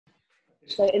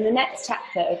So in the next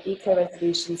chapter of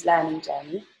EcoResolution's learning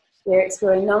journey, we're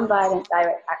exploring non-violent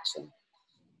direct action,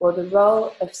 or the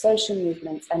role of social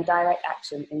movements and direct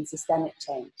action in systemic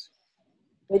change.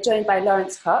 We're joined by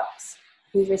Laurence Cox,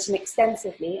 who's written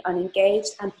extensively on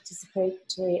engaged and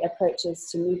participatory approaches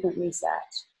to movement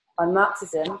research, on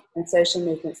Marxism and social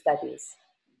movement studies,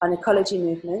 on ecology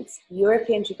movements,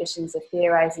 European traditions of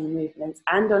theorizing movements,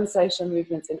 and on social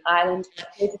movements in Ireland,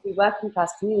 notably working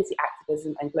class community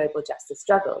activism and global justice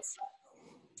struggles.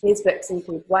 His books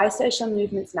include Why Social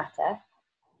Movements Matter,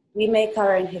 We Make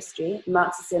Our Own History,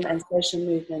 Marxism and Social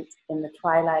Movement in the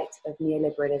Twilight of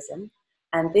Neoliberalism,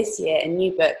 and this year a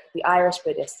new book, The Irish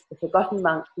Buddhist, the Forgotten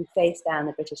Monk Who Faced Down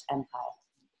the British Empire.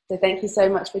 So thank you so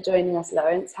much for joining us,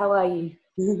 Laurence. How are you?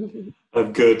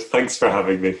 I'm good. Thanks for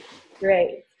having me.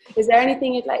 Great. Is there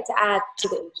anything you'd like to add to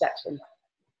the introduction?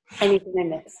 Anything I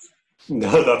missed?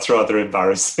 No, that's rather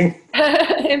embarrassing.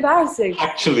 Embarrassing?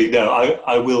 Actually, no,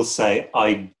 I will say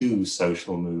I do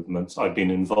social movements. I've been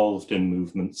involved in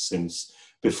movements since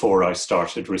before I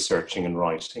started researching and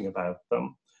writing about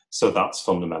them. So that's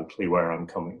fundamentally where I'm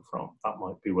coming from. That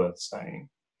might be worth saying.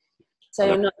 So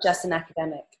you're not just an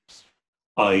academic?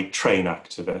 I train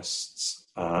activists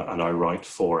and I write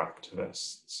for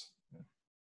activists.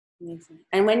 Amazing.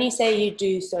 And when you say you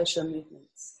do social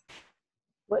movements,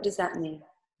 what does that mean?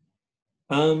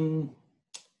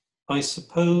 I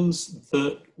suppose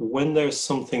that when there's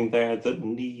something there that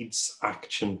needs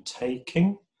action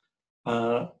taking,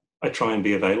 I try and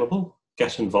be available,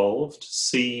 get involved,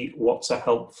 see what's a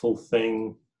helpful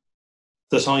thing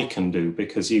that I can do,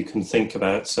 because you can think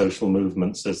about social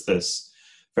movements as this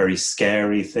very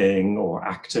scary thing, or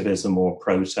activism or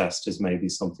protest is maybe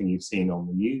something you've seen on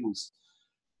the news.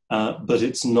 But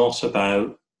it's not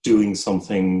about doing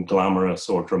something glamorous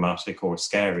or dramatic or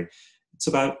scary. It's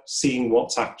about seeing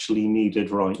what's actually needed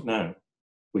right now,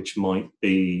 which might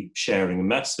be sharing a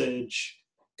message,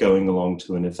 going along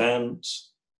to an event,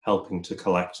 helping to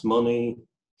collect money.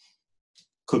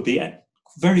 Could be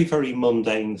very, very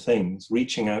mundane things,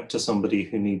 reaching out to somebody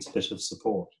who needs a bit of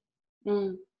support.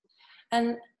 Mm.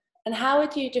 And how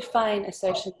would you define a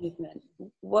social movement?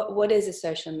 What is a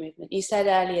social movement? You said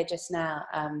earlier just now,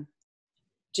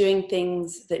 doing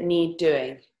things that need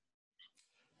doing.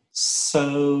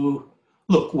 So,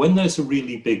 look, when there's a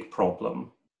really big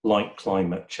problem, like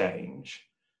climate change,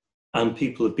 and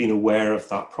people have been aware of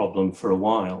that problem for a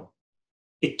while,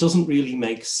 it doesn't really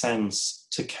make sense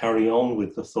to carry on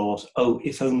with the thought, oh,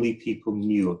 if only people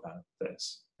knew about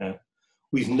this. Yeah?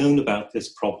 We've known about this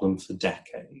problem for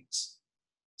decades.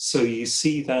 So you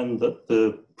see then that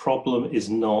the problem is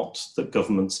not that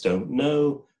governments don't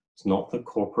know, it's not that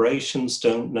corporations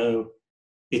don't know,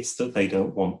 it's that they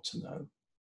don't want to know.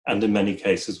 And in many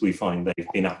cases, we find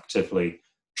they've been actively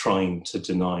trying to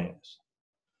deny it.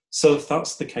 So if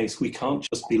that's the case, we can't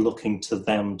just be looking to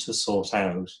them to sort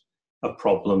out a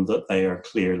problem that they are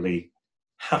clearly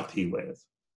happy with.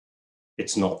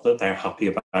 It's not that they're happy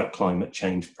about climate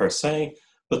change per se,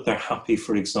 but they're happy,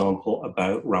 for example,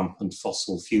 about rampant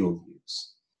fossil fuel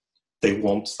use. They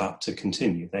want that to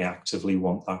continue. They actively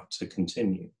want that to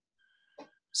continue.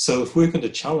 So if we're going to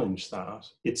challenge that,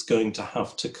 it's going to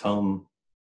have to come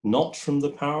not from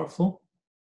the powerful,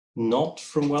 not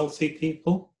from wealthy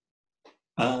people.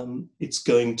 It's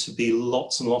going to be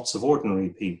lots and lots of ordinary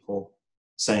people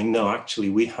saying, no, actually,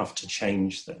 we have to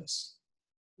change this.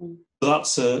 So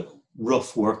that's a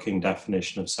rough working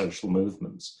definition of social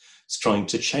movements. It's trying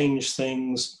to change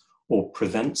things or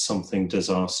prevent something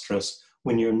disastrous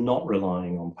when you're not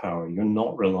relying on power, you're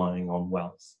not relying on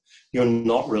wealth, you're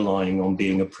not relying on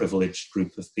being a privileged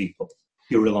group of people.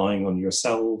 You're relying on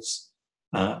yourselves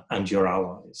and your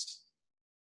allies.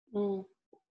 Mm.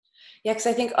 Yeah, because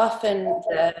I think often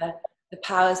the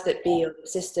powers that be or the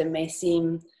system may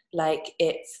seem like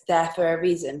it's there for a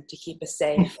reason, to keep us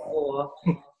safe, or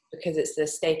because it's the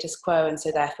status quo and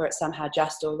so therefore it's somehow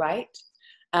just or right.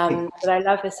 But I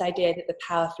love this idea that the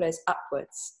power flows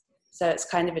upwards. So it's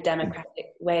kind of a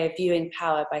democratic way of viewing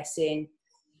power by seeing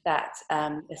that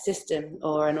a system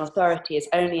or an authority is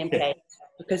only in place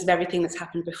because of everything that's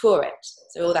happened before it.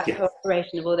 So all that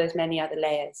cooperation of all those many other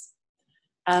layers.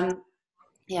 And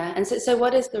so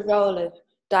what is the role of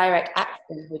direct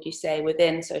action, would you say,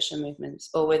 within social movements,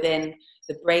 or within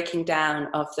the breaking down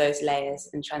of those layers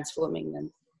and transforming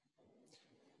them?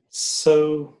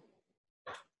 So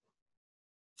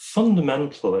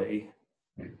fundamentally,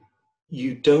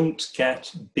 you don't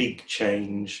get big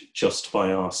change just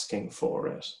by asking for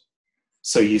it.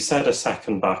 So you said a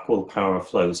second back, well, power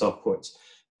flows upwards.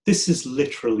 This is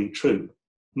literally true.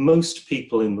 Most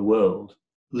people in the world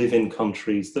live in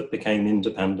countries that became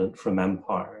independent from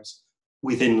empires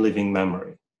within living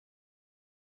memory.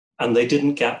 And they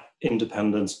didn't get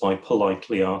independence by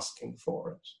politely asking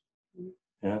for it.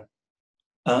 Yeah.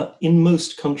 In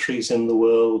most countries in the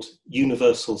world,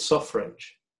 universal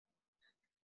suffrage,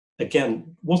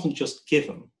 again, wasn't just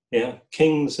given. Yeah,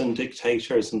 kings and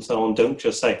dictators and so on don't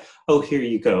just say, oh, here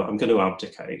you go, I'm going to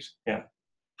abdicate. Yeah,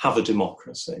 have a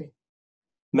democracy.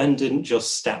 Men didn't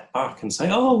just step back and say,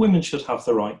 oh, women should have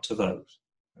the right to vote.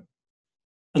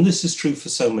 And this is true for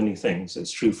so many things.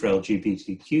 It's true for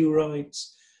LGBTQ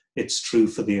rights. It's true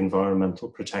for the environmental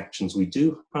protections we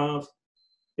do have.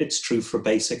 It's true for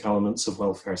basic elements of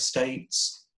welfare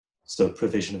states, so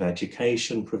provision of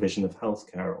education, provision of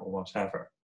healthcare, or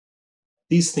whatever.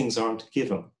 These things aren't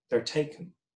given, they're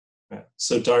taken. Yeah.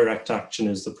 So direct action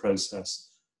is the process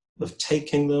of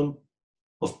taking them,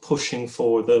 of pushing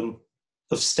for them,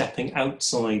 of stepping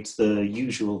outside the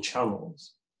usual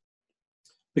channels.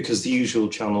 Because the usual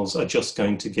channels are just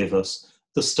going to give us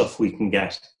the stuff we can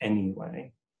get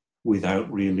anyway,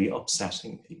 without really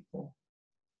upsetting people.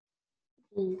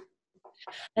 Mm.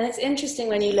 And it's interesting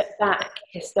when you look back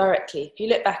historically, if you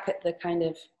look back at the kind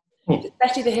of,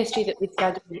 especially the history that we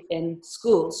studied in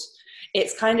schools,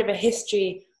 it's kind of a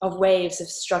history of waves of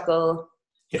struggle,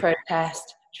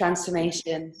 protest,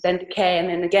 transformation, then decay, and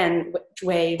then again,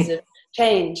 waves of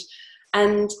change.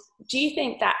 And do you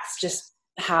think that's just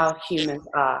how humans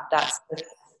are? That's the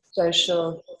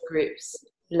social groups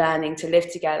learning to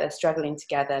live together, struggling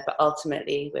together, but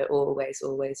ultimately we're always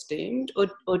doomed?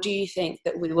 Or do you think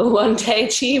that we will one day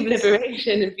achieve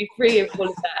liberation and be free of all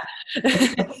of that?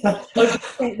 Or do you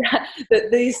think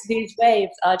that these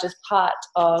waves are just part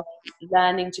of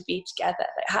learning to be together?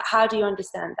 Like, how do you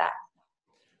understand that?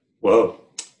 Well,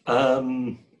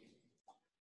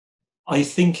 I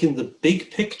think in the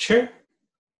big picture,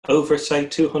 over, say,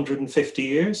 250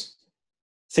 years,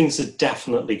 things are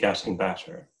definitely getting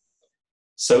better.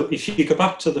 So if you go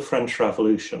back to the French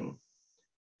Revolution,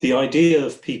 the idea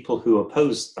of people who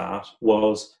opposed that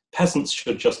was peasants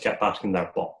should just get back in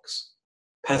their box.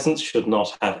 Peasants should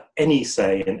not have any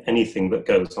say in anything that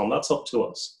goes on. That's up to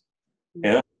us.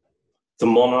 Yeah? The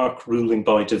monarch ruling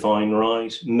by divine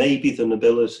right, maybe the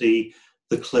nobility,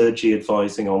 the clergy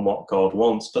advising on what God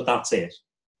wants, but that's it.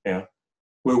 Yeah?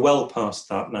 We're well past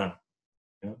that now.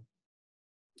 Yeah?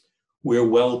 We're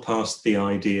well past the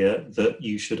idea that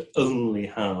you should only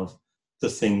have the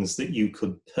things that you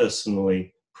could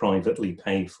personally, privately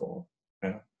pay for.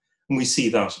 Yeah? And we see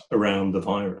that around the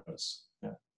virus.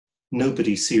 Yeah?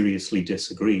 Nobody seriously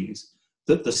disagrees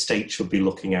that the state should be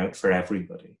looking out for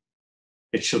everybody.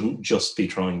 It shouldn't just be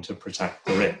trying to protect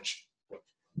the rich.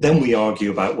 Then we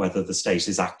argue about whether the state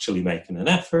is actually making an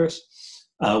effort,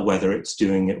 whether it's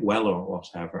doing it well or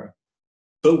whatever.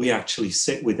 But we actually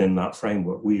sit within that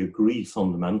framework. We agree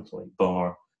fundamentally,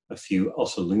 bar a few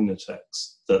utter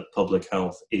lunatics, that public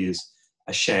health is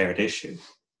a shared issue.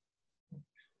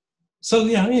 So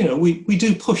yeah, you know, we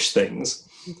do push things.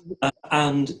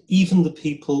 And even the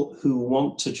people who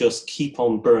want to just keep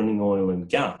on burning oil and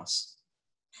gas,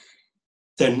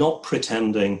 they're not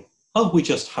pretending, oh, we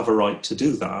just have a right to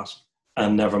do that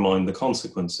and never mind the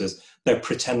consequences. They're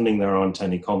pretending there aren't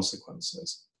any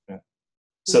consequences. Yeah.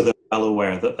 So they're well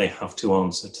aware that they have to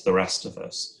answer to the rest of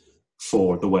us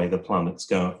for the way the planet's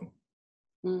going.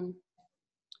 Mm.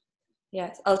 Yeah,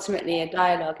 it's ultimately a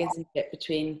dialogue, isn't it,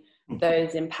 between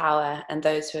those in power and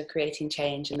those who are creating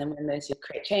change. And then when those who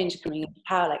create change are coming into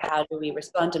power, like, how do we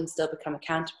respond and still become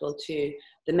accountable to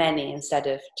the many instead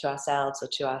of to ourselves or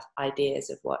to our ideas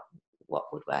of what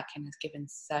would work in a given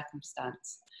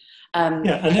circumstance?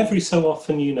 Yeah, and every so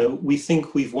often, you know, we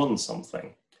think we've won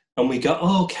something and we go,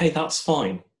 oh, okay, that's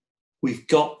fine. We've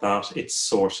got that, it's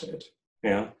sorted.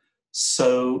 Yeah.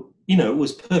 So, you know, it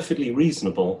was perfectly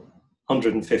reasonable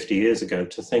 150 years ago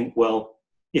to think, well,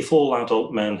 if all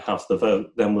adult men have the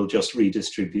vote, then we'll just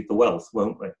redistribute the wealth,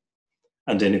 won't we?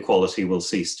 And inequality will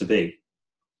cease to be.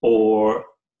 Or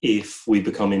if we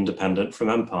become independent from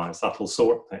empires, that'll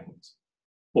sort things.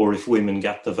 Or if women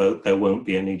get the vote, there won't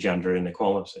be any gender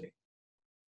inequality.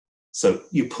 So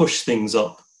you push things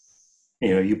up,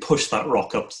 you know, you push that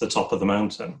rock up to the top of the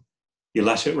mountain, you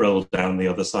let it roll down the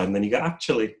other side, and then you go,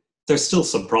 actually, there's still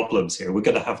some problems here. We're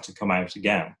going to have to come out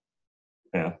again.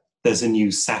 Yeah. There's a new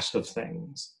set of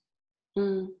things.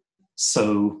 Mm.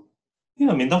 So, you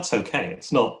know, I mean, that's okay.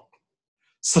 It's not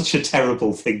such a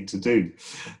terrible thing to do,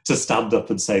 to stand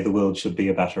up and say the world should be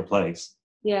a better place.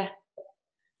 Yeah.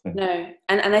 No.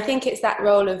 And I think it's that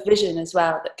role of vision as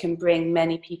well that can bring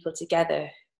many people together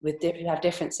who have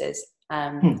differences.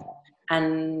 And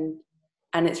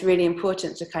And it's really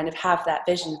important to kind of have that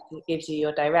vision that gives you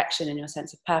your direction and your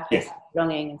sense of purpose,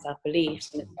 belonging and self-belief.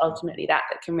 And it's ultimately that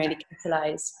can really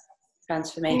catalyze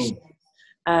transformation.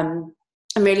 I'm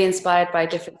really inspired by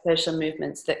different social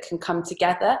movements that can come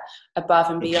together above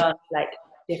and beyond like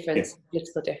difference,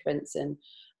 political difference. And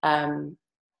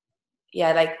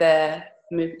like the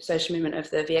social movement of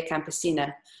the Via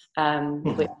Campesina,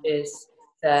 which is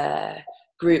the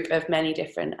group of many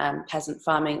different peasant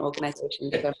farming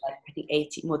organizations from like, I think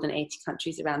more than 80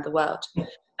 countries around the world.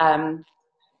 And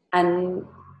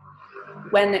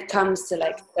when it comes to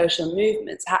like social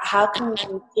movements, how can we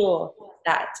ensure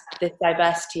that this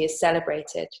diversity is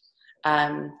celebrated,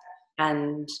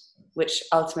 and which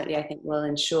ultimately I think will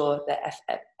ensure the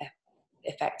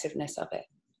effectiveness of it?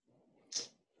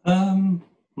 Well,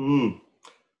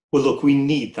 look, we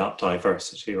need that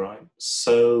diversity, right?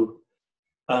 So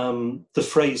the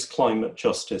phrase climate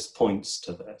justice points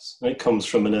to this, and it comes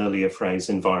from an earlier phrase,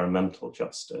 environmental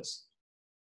justice.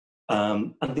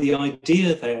 And the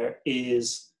idea there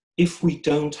is, if we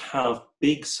don't have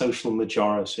big social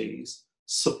majorities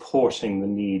supporting the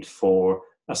need for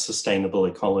a sustainable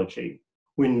ecology,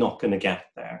 we're not going to get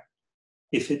there.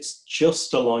 If it's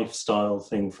just a lifestyle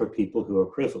thing for people who are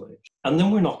privileged, and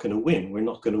then we're not going to win. We're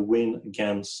not going to win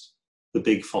against the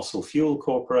big fossil fuel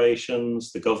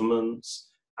corporations, the governments,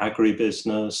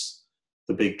 agribusiness,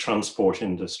 the big transport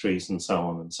industries, and so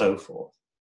on and so forth.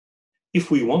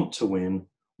 If we want to win,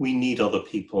 we need other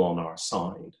people on our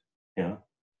side.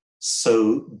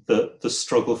 So the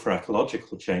struggle for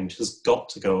ecological change has got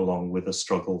to go along with a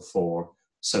struggle for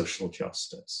social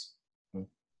justice.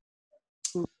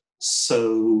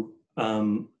 So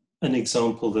an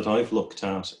example that I've looked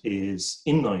at is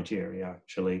in Nigeria,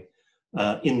 actually,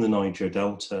 in the Niger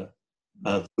Delta,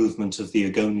 the movement of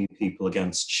the Ogoni people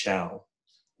against Shell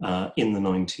in the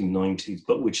 1990s,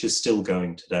 but which is still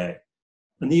going today.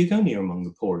 And the Ogoni are among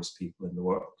the poorest people in the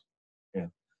world.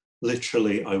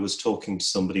 Literally, I was talking to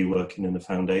somebody working in a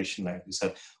foundation there who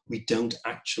said, we don't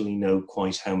actually know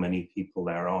quite how many people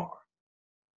there are,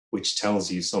 which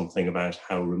tells you something about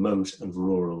how remote and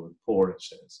rural and poor it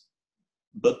is.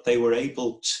 But they were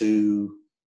able to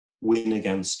win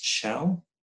against Shell,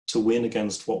 to win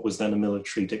against what was then a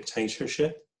military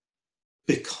dictatorship,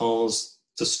 because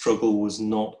the struggle was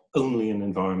not only an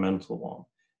environmental one,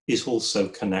 it also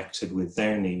connected with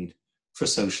their need for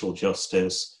social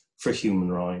justice, for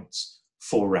human rights,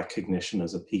 for recognition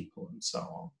as a people, and so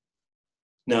on.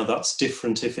 Now, that's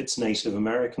different if it's Native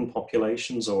American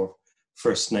populations or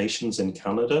First Nations in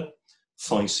Canada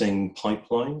fighting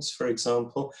pipelines, for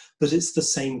example, but it's the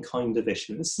same kind of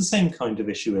issue. It's the same kind of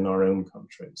issue in our own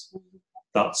countries.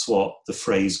 That's what the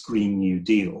phrase Green New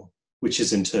Deal, which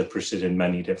is interpreted in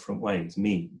many different ways,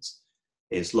 means,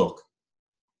 is look,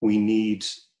 we need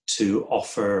to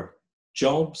offer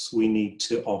jobs, we need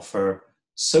to offer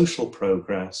social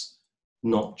progress,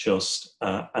 not just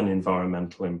an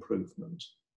environmental improvement.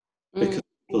 Because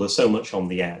people are so much on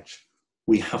the edge,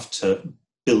 we have to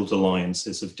build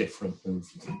alliances of different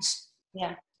movements.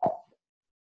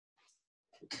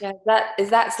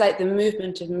 That's like the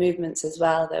movement of movements as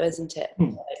well, though, isn't it?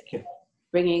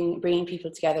 Bringing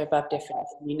people together above difference,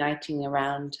 uniting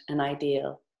around an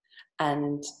ideal.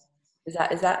 And is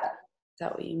that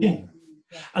what you mean?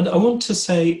 And I want to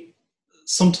say,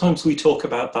 sometimes we talk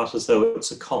about that as though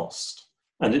it's a cost.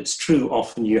 And it's true,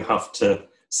 often you have to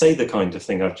say the kind of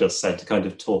thing I've just said to kind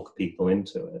of talk people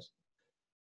into it.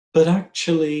 But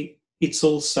actually, it's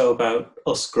also about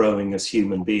us growing as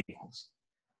human beings.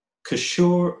 Because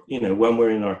sure, when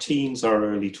we're in our teens, our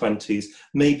early 20s,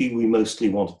 maybe we mostly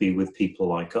want to be with people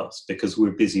like us because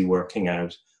we're busy working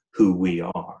out who we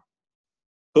are.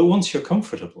 But once you're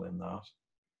comfortable in that,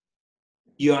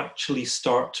 you actually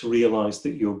start to realize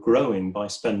that you're growing by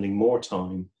spending more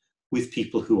time with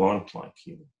people who aren't like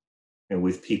you, and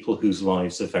with people whose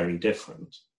lives are very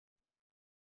different.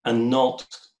 And not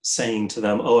saying to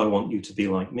them, oh, I want you to be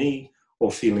like me,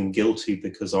 or feeling guilty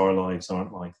because our lives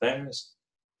aren't like theirs,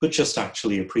 but just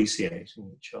actually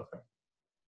appreciating each other.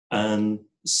 And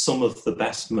some of the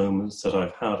best moments that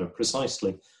I've had are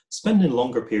precisely spending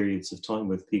longer periods of time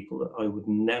with people that I would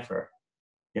never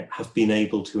have been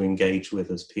able to engage with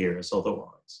as peers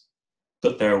otherwise.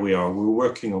 But there we are, we're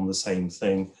working on the same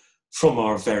thing from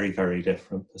our very, very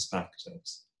different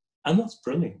perspectives. And that's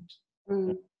brilliant.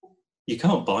 You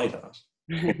can't buy that.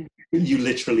 You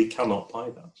literally cannot buy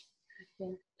that.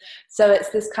 So it's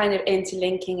this kind of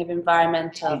interlinking of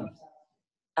environmental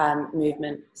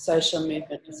movement, social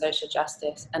movement for social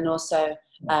justice, and also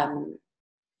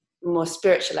more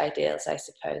spiritual ideals, I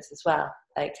suppose, as well,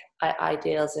 like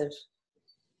ideals of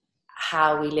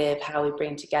how we live, how we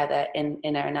bring together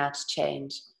in our now to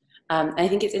change. I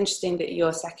think it's interesting that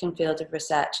your second field of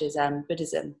research is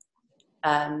Buddhism.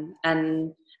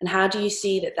 And how do you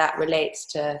see that relates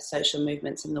to social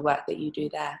movements and the work that you do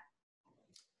there?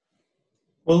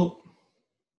 Well,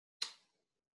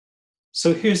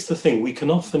 so here's the thing. We can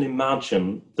often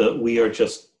imagine that we are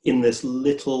just in this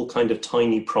little kind of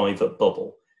tiny private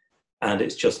bubble. And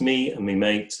it's just me and my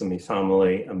mates and my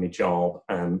family and my job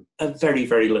and a very,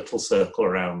 very little circle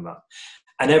around that.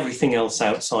 And everything else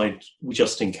outside, we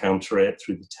just encounter it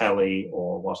through the telly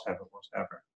or whatever.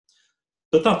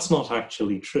 But that's not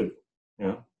actually true.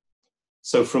 Yeah.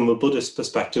 So from a Buddhist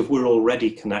perspective, we're already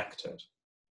connected.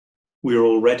 We're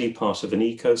already part of an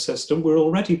ecosystem. We're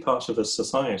already part of a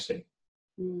society.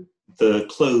 Mm. The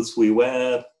clothes we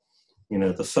wear,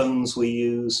 the phones we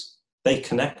use, they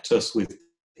connect us with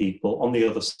people on the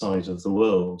other side of the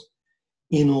world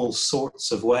in all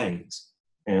sorts of ways.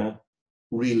 Yeah.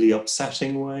 Really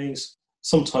upsetting ways,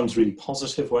 sometimes really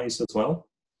positive ways as well.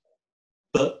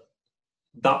 But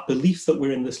that belief that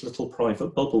we're in this little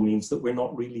private bubble means that we're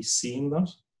not really seeing that.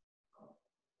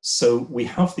 So we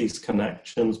have these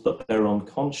connections, but they're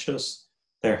unconscious,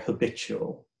 they're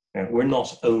habitual, and we're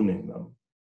not owning them.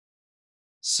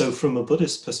 So from a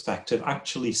Buddhist perspective,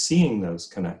 actually seeing those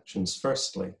connections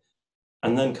firstly,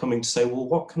 and then coming to say, well,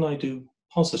 what can I do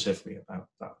positively about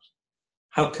that?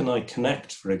 How can I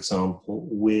connect, for example,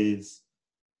 with,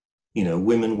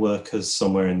 women workers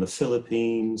somewhere in the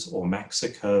Philippines or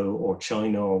Mexico or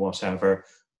China or whatever,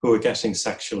 who are getting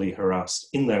sexually harassed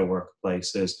in their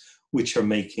workplaces, which are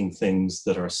making things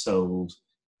that are sold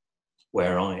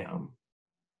where I am?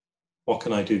 What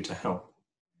can I do to help?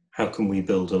 How can we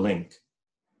build a link?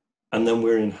 And then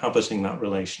we're inhabiting that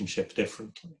relationship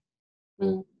differently.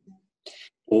 Mm.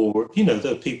 Or,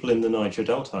 the people in the Niger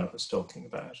Delta I was talking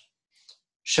about.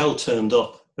 Shell turned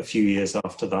up a few years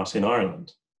after that in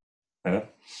Ireland.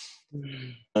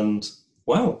 And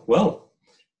well,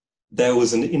 there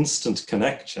was an instant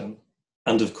connection.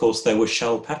 And of course, there were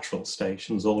Shell petrol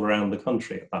stations all around the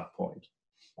country at that point.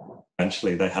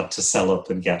 Eventually, they had to sell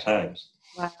up and get out.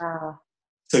 Wow.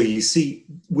 So you see,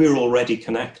 we're already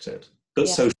connected, but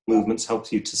social movements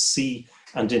help you to see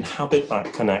and inhabit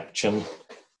that connection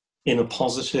in a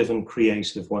positive and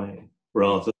creative way,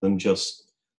 rather than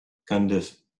just kind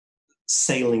of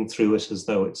sailing through it as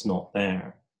though it's not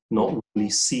there, not really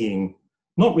seeing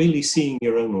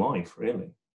your own life,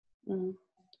 really. Mm.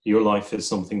 Your life is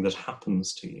something that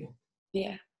happens to you.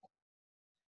 Yeah.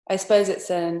 I suppose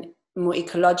it's a more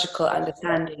ecological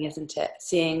understanding, isn't it?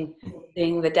 Seeing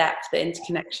the depth, the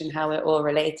interconnection, how we're all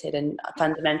related, and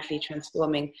fundamentally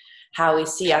transforming how we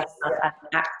see ourselves as an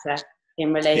actor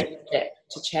in relationship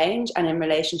to change and in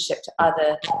relationship to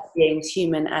other beings,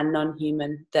 human and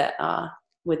non-human, that are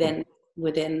within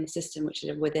the system, which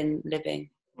is within living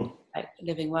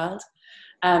world.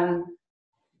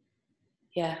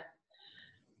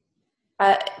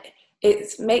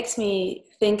 It makes me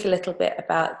think a little bit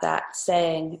about that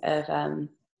saying of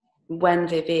 "when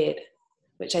vivir,"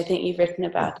 which I think you've written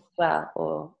about as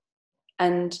well,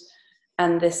 and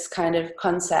this kind of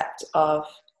concept of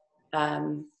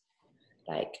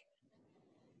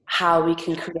how we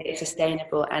can create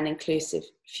sustainable and inclusive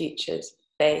futures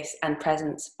based and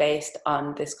presence based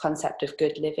on this concept of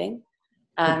good living.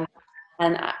 And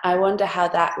I wonder how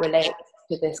that relates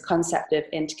to this concept of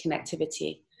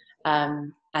interconnectivity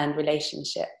and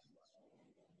relationship.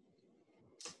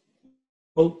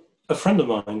 Well, a friend of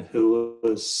mine who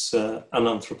was an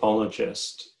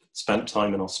anthropologist, spent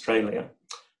time in Australia,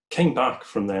 came back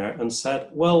from there and said,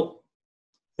 well,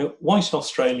 white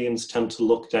Australians tend to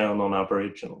look down on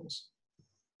Aboriginals,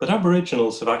 but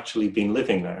Aboriginals have actually been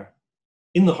living there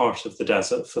in the heart of the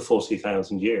desert for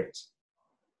 40,000 years.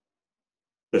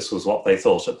 This was what they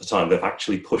thought at the time. They've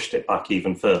actually pushed it back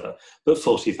even further, but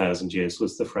 40,000 years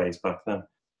was the phrase back then.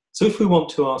 So if we want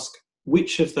to ask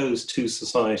which of those two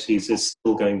societies is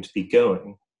still going to be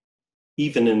going,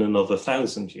 even in another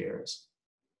 1,000 years,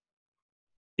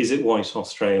 is it white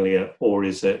Australia or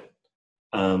is it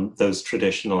those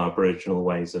traditional Aboriginal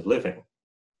ways of living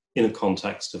in a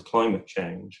context of climate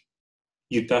change?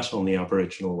 You'd bet on the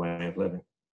Aboriginal way of living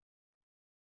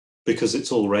because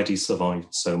it's already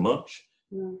survived so much.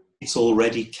 Yeah. It's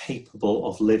already capable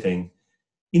of living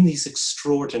in these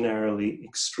extraordinarily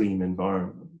extreme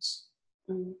environments.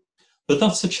 Mm. But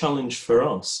that's a challenge for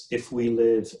us if we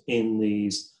live in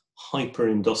these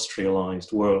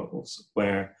hyper-industrialized worlds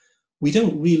where we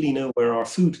don't really know where our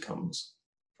food comes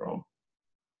from.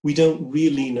 We don't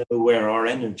really know where our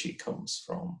energy comes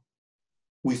from.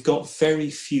 We've got very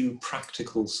few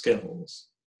practical skills.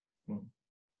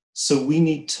 So we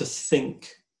need to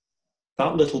think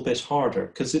that little bit harder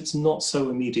because it's not so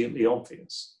immediately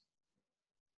obvious.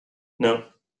 Now,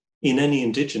 in any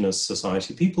indigenous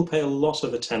society, people pay a lot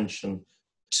of attention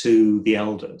to the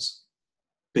elders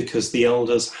because the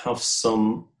elders have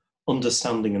some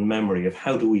understanding and memory of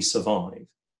how do we survive?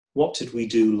 What did we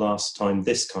do last time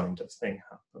this kind of thing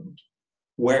happened?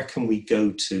 Where can we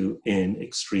go to in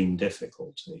extreme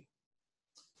difficulty?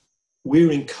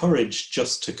 We're encouraged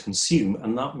just to consume,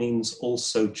 and that means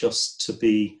also just to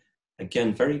be,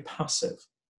 again, very passive,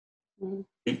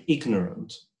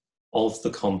 ignorant of the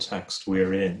context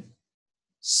we're in.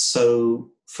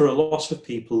 So for a lot of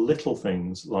people, little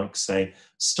things like, say,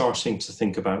 starting to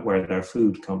think about where their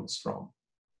food comes from,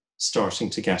 starting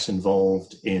to get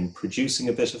involved in producing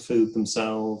a bit of food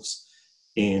themselves,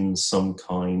 in some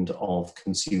kind of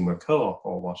consumer co-op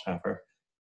or whatever,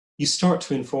 you start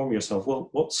to inform yourself, well,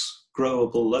 what's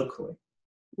growable locally?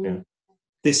 Yeah.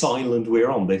 This island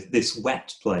we're on, this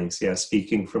wet place,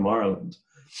 speaking from Ireland,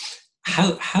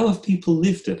 how have people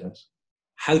lived in it?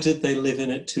 How did they live in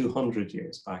it 200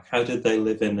 years back? How did they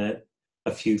live in it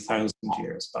a few thousand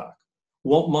years back?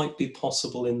 What might be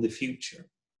possible in the future?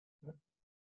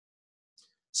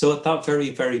 So at that very,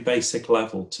 very basic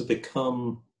level, to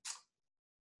become,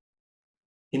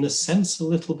 in a sense, a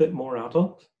little bit more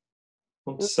adult,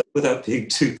 without being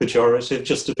too pejorative,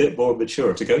 just a bit more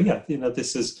mature, to go,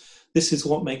 this is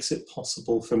what makes it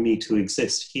possible for me to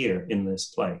exist here in this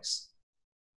place.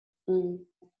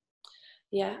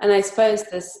 Yeah, and I suppose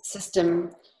this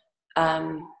system,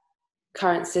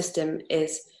 current system,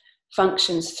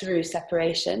 functions through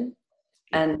separation,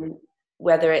 and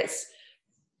whether it's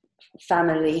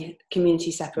family,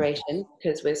 community separation,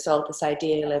 because we're sold this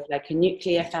ideal of like a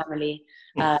nuclear family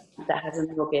that has a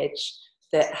mortgage,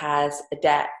 that has a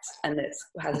debt, and that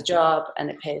has a job, and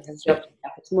it has a job to pay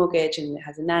off its mortgage, and it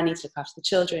has a nanny to look after the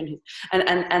children,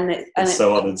 and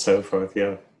so on and so forth,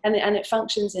 yeah. And it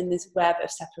functions in this web of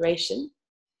separation.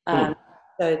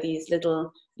 So these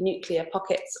little nuclear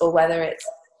pockets, or whether it's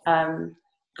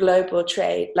global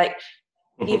trade, like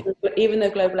even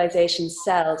though globalization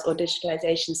sells, or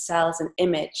digitalization sells, an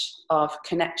image of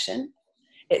connection,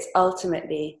 it's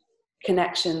ultimately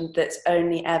connection that's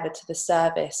only ever to the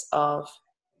service of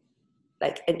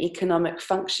like an economic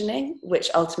functioning,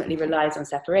 which ultimately relies on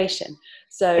separation.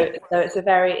 So it's a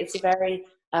very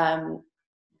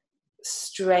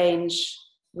strange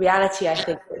reality, I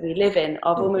think, that we live in,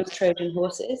 of almost Trojan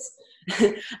horses.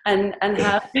 and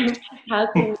how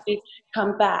can we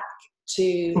come back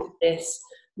to this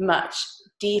much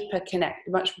deeper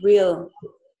much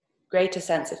greater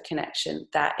sense of connection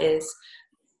that is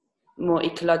more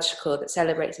ecological, that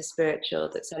celebrates the spiritual,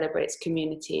 that celebrates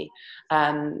community,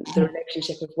 the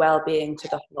relationship of well-being to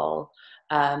the whole,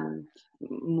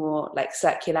 more like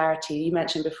circularity. You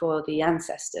mentioned before the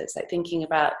ancestors, like thinking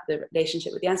about the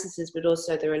relationship with the ancestors, but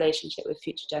also the relationship with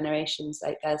future generations.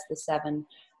 Like there's the 7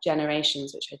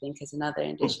 generations, which I think is another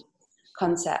indigenous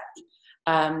concept.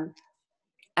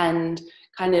 And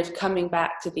kind of coming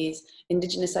back to these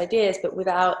indigenous ideas, but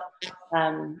without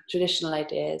traditional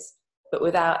ideas, but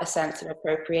without a sense of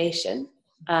appropriation.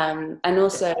 And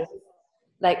also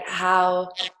like how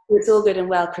it's all good and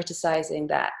well criticizing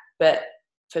that, but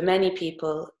for many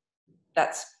people,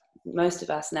 that's most of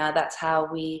us now, that's how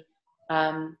we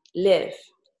live,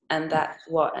 and that's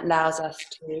what allows us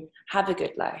to have a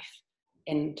good life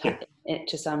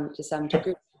to some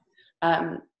degree.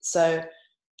 So,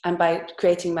 and by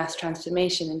creating mass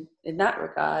transformation in that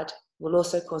regard, will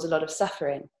also cause a lot of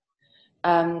suffering.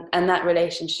 And that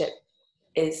relationship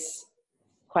is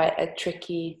quite a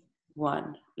tricky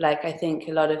one. Like I think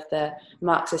a lot of the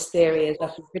Marxist theory is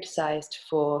often criticized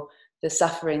for the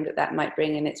suffering that might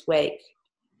bring in its wake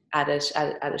at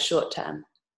a short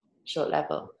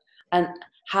level. And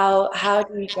how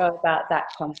do we go about that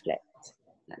conflict,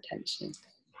 that tension?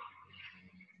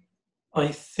 I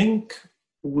think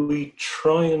we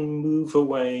try and move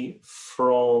away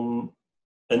from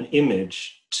an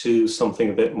image to something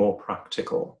a bit more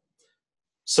practical.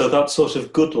 So that sort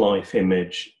of good life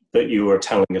image that you were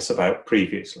telling us about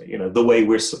previously, the way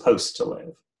we're supposed to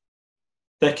live,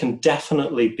 there can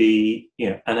definitely be,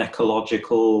 an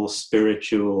ecological,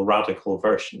 spiritual, radical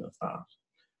version of that,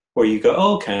 where you go,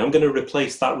 oh, okay, I'm going to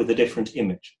replace that with a different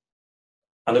image,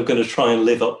 and I'm going to try and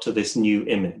live up to this new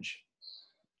image.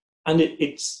 And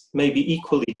it's maybe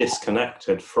equally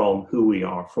disconnected from who we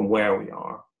are, from where we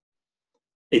are.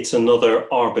 It's another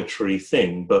arbitrary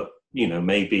thing, but,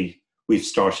 maybe we've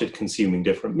started consuming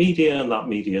different media, and that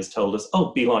media has told us,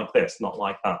 oh, be like this, not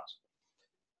like that.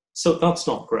 So that's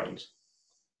not great.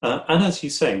 And as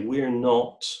you say, we're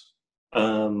not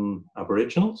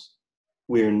Aboriginals,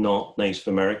 we're not Native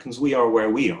Americans, we are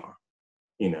where we are.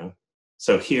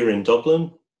 So here in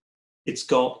Dublin, it's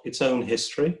got its own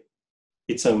history,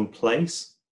 its own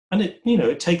place, and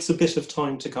it takes a bit of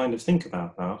time to kind of think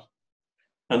about that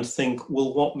and think,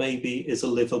 well, what maybe is a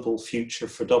livable future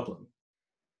for Dublin?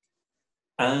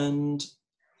 And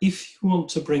if you want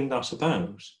to bring that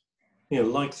about,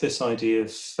 like this idea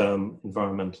of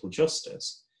environmental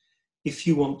justice, if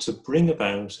you want to bring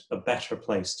about a better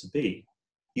place to be,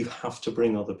 you have to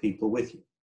bring other people with you.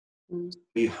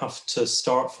 You have to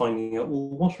start finding out, well,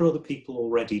 what are other people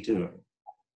already doing?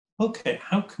 Okay,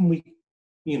 how can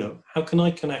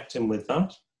I connect in with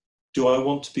that? Do I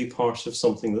want to be part of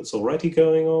something that's already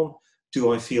going on?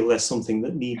 Do I feel there's something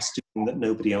that needs doing that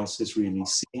nobody else is really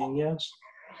seeing yet?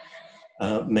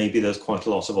 Maybe there's quite a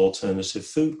lot of alternative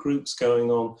food groups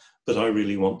going on, but I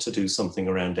really want to do something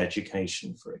around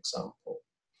education, for example.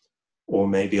 Or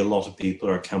maybe a lot of people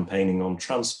are campaigning on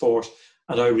transport,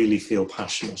 and I really feel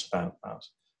passionate about that.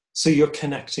 So you're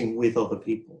connecting with other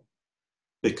people,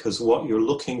 because what you're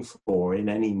looking for in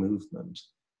any movement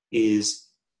is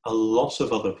a lot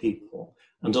of other people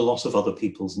and a lot of other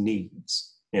people's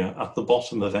needs. At the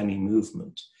bottom of any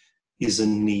movement is a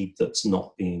need that's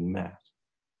not being met.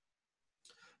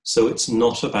 So it's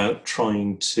not about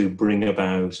trying to bring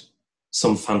about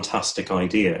some fantastic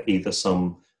idea, either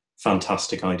some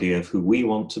fantastic idea of who we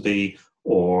want to be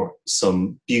or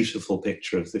some beautiful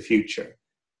picture of the future.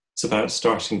 It's about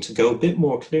starting to go a bit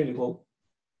more clearly, well,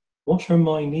 what are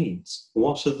my needs?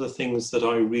 What are the things that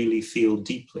I really feel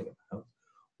deeply about?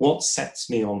 What sets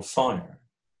me on fire?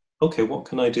 Okay, what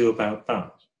can I do about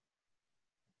that?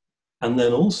 And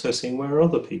then also seeing where are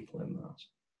other people in that?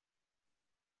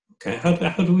 Okay,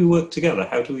 how do we work together?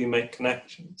 How do we make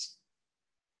connections?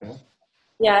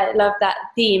 Yeah, I love that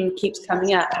theme keeps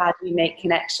coming up. How do we make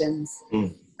connections?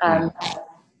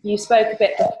 You spoke a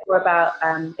bit before about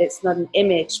it's not an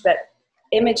image, but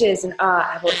images and art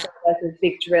have also like a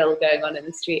big drill going on in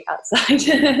the street outside.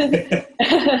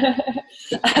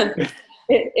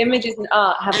 Images and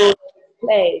art have always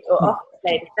played, or often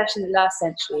played, especially in the last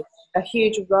century, a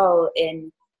huge role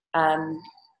in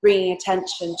bringing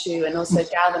attention to and also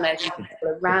galvanizing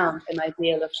people around an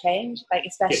ideal of change, like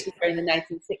especially during the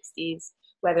 1960s,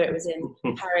 whether it was in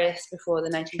Paris before the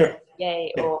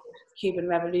 1978 or Cuban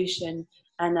Revolution.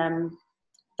 And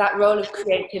that role of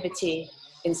creativity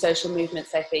in social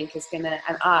movements, I think,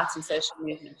 and art in social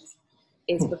movements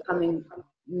is becoming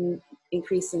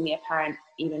increasingly apparent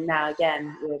even now,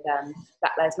 again, with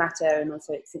Black Lives Matter and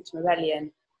also Extinction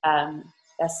Rebellion.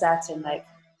 There's certain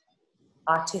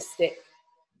artistic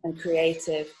and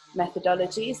creative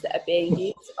methodologies that are being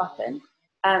used often.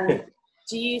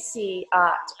 Do you see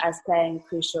art as playing a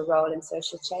crucial role in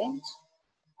social change?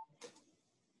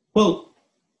 Well,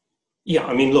 yeah,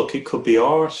 I mean, look, it could be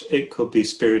art, it could be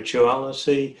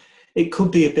spirituality, it could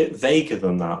be a bit vaguer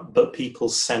than that, but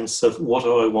people's sense of what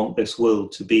do I want this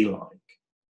world to be like?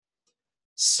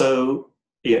 So,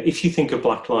 if you think of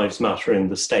Black Lives Matter in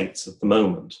the States at the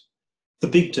moment, the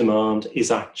big demand is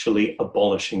actually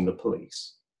abolishing the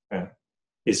police.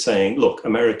 Is saying, look,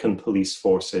 American police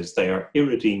forces, they are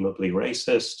irredeemably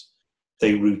racist.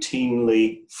 They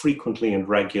routinely, frequently and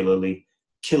regularly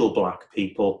kill black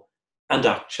people. And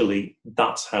actually,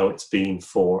 that's how it's been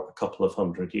for a couple of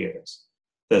 100 years.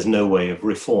 There's no way of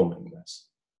reforming this.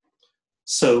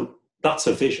 So that's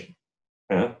a vision.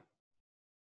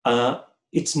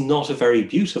 It's not a very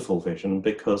beautiful vision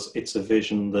because it's a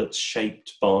vision that's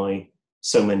shaped by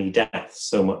so many deaths,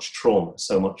 so much trauma,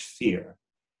 so much fear.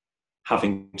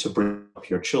 Having to bring up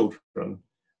your children,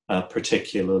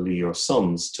 particularly your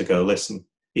sons, to go, listen,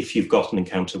 if you've got an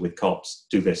encounter with cops,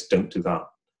 do this, don't do that.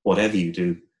 Whatever you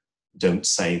do, don't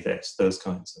say this, those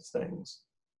kinds of things.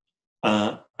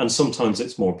 And sometimes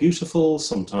it's more beautiful,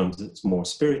 sometimes it's more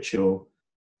spiritual,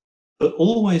 but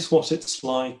always what it's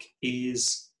like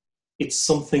is it's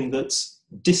something that's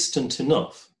distant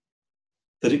enough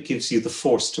that it gives you the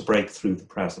force to break through the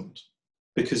present.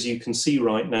 Because you can see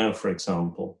right now, for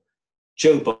example,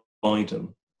 Joe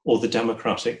Biden or the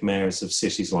Democratic mayors of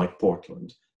cities like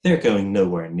Portland, they're going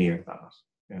nowhere near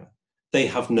that. They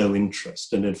have no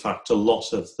interest. And in fact, a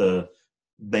lot of the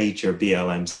major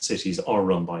BLM cities are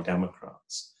run by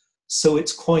Democrats. So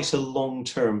it's quite a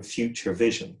long-term future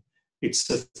vision. It's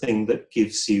the thing that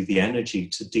gives you the energy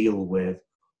to deal with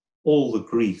all the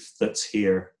grief that's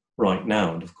here right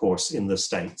now. And of course, in the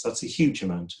States, that's a huge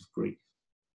amount of grief.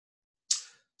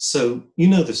 So,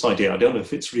 this idea, I don't know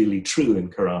if it's really true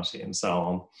in karate and so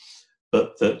on,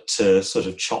 but that to sort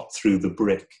of chop through the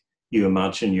brick, you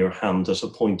imagine your hand at a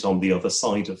point on the other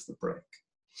side of the brick,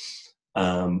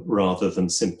 rather than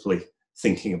simply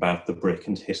thinking about the brick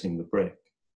and hitting the brick.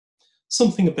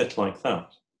 Something a bit like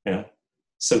that,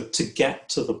 So to get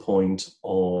to the point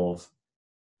of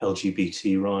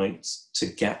LGBT rights, to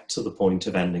get to the point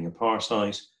of ending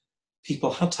apartheid,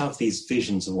 people had to have these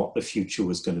visions of what the future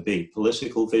was going to be.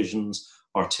 Political visions,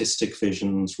 artistic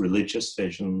visions, religious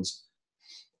visions.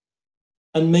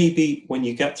 And maybe when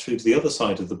you get through to the other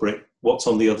side of the brick, what's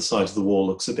on the other side of the wall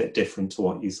looks a bit different to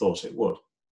what you thought it would.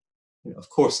 You know, of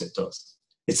course it does.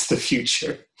 It's the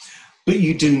future. But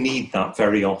you do need that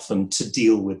very often to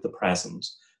deal with the present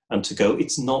and to go,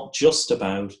 it's not just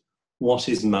about what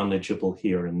is manageable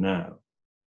here and now.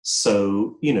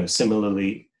 So, you know,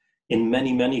 similarly, in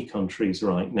many, many countries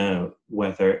right now,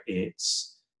 whether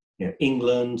it's, you know,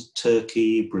 England,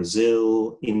 Turkey,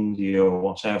 Brazil, India, or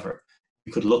whatever,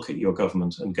 you could look at your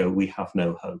government and go, we have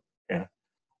no hope. Yeah,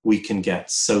 we can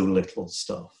get so little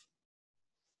stuff.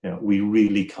 You know, we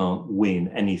really can't win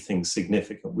anything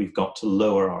significant. We've got to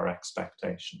lower our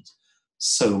expectations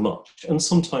so much. And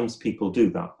sometimes people do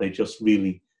that. They just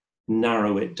really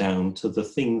narrow it down to the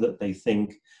thing that they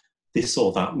think this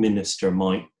or that minister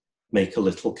might make a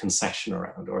little concession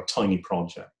around, or a tiny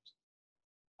project.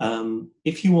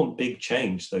 If you want big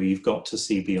change, though, you've got to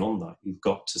see beyond that. You've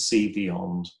got to see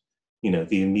beyond, you know,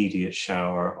 the immediate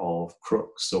shower of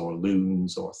crooks or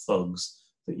loons or thugs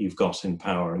that you've got in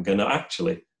power, and go, no,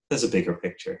 actually, there's a bigger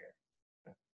picture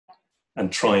here,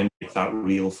 and try and make that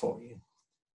real for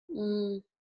you.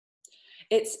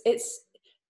 It's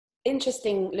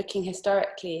interesting looking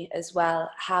historically as well,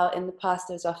 how in the past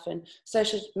there's often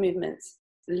social movements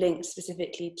linked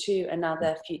specifically to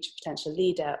another future potential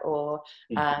leader or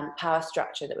power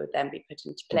structure that would then be put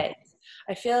into place.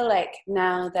 I feel like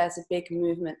now there's a big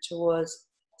movement towards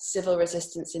civil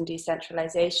resistance and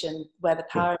decentralization, where the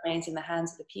power remains in the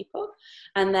hands of the people,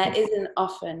 and there isn't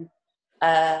often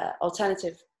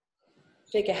alternative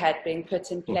figurehead being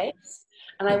put in place.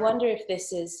 And I wonder if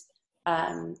this is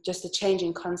just a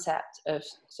changing concept of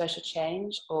social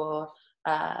change, or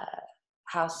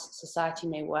how society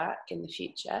may work in the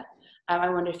future. I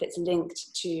wonder if it's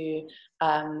linked to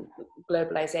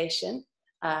globalization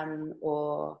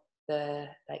or the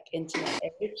internet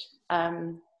age.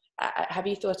 Have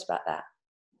you thought about that?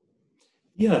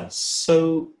 Yeah,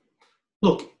 so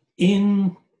look,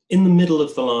 in the middle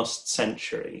of the last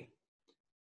century,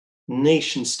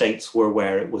 nation states were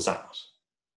where it was at.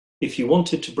 If you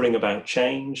wanted to bring about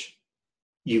change,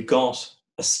 you got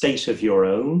a state of your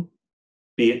own,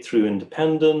 be it through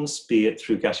independence, be it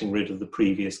through getting rid of the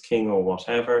previous king or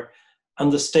whatever.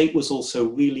 And the state was also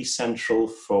really central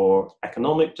for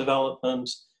economic development.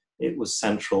 It was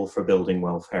central for building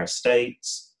welfare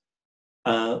states.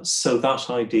 So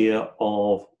that idea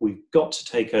of we've got to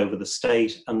take over the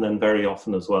state, and then very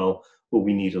often as well,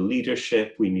 we need a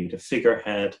leadership, we need a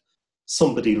figurehead,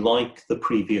 somebody like the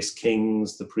previous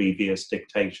kings, the previous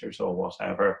dictators or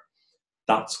whatever.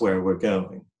 That's where we're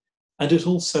going. And it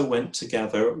also went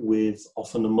together with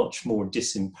often a much more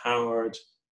disempowered,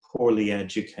 poorly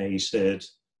educated,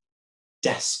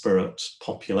 desperate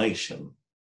population.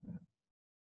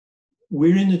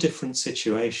 We're in a different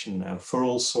situation now for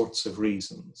all sorts of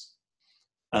reasons.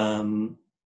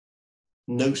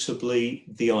 Notably,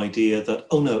 the idea that,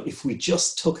 oh no, if we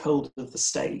just took hold of the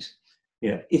state,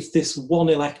 you know, if this one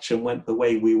election went the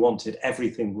way we wanted,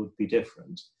 everything would be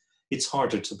different. It's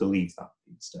harder to believe that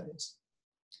these days.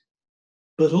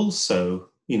 But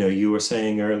also, you know, you were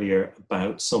saying earlier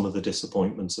about some of the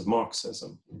disappointments of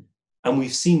Marxism. And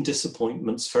we've seen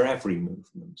disappointments for every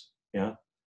movement, yeah?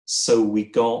 So we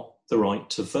got the right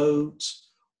to vote,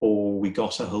 or we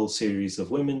got a whole series of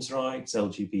women's rights,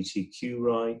 LGBTQ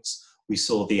rights. We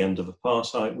saw the end of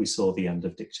apartheid, we saw the end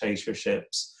of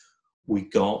dictatorships. We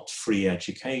got free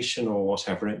education, or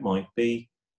whatever it might be.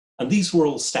 And these were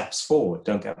all steps forward,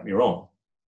 don't get me wrong.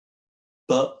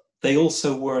 But they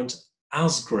also weren't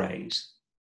as great.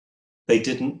 They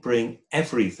didn't bring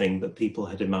everything that people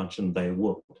had imagined they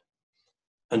would.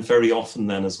 And very often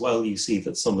then as well, you see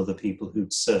that some of the people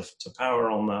who'd surfed to power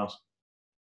on that,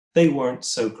 they weren't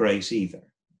so great either.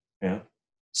 Yeah.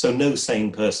 So no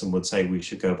sane person would say we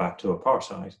should go back to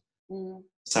apartheid.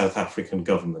 South African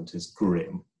government is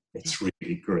grim. It's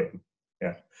really grim.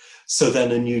 Yeah. So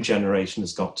then a new generation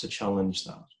has got to challenge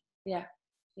that. Yeah.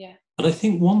 Yeah. And I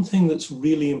think one thing that's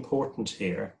really important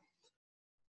here,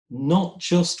 not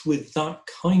just with that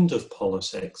kind of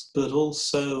politics, but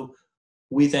also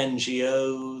with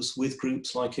NGOs, with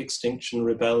groups like Extinction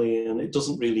Rebellion, it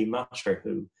doesn't really matter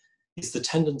who, is the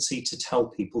tendency to tell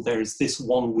people there is this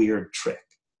one weird trick.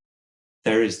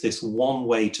 There is this one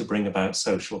way to bring about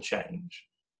social change,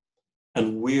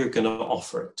 and we're going to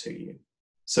offer it to you.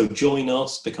 So join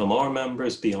us, become our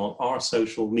members, be on our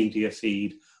social media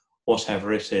feed,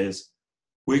 whatever it is,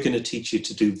 we're going to teach you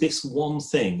to do this one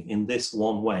thing in this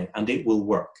one way, and it will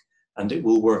work. And it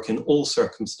will work in all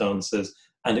circumstances,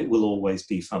 and it will always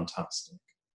be fantastic.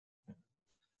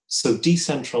 So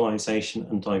decentralization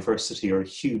and diversity are a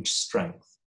huge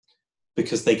strength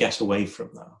because they get away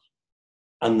from that.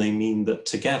 And they mean that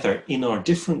together in our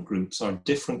different groups, our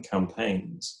different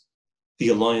campaigns, the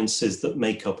alliances that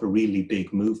make up a really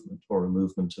big movement or a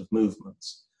movement of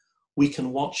movements, we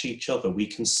can watch each other, we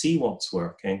can see what's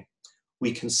working,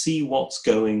 we can see what's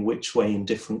going which way in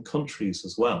different countries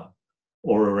as well,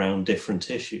 or around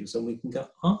different issues, and we can go,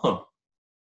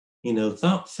 you know,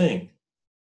 that thing,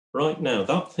 right now,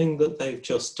 that thing that they've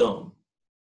just done,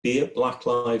 be it Black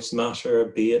Lives Matter,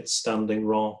 be it Standing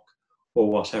Rock, or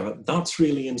whatever, that's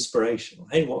really inspirational.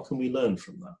 Hey, what can we learn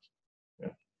from that?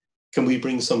 Yeah. Can we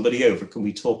bring somebody over? Can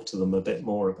we talk to them a bit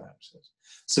more about it?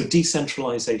 So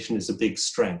decentralization is a big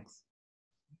strength,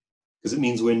 because it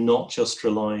means we're not just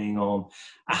relying on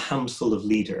a handful of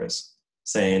leaders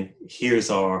saying, here's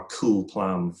our cool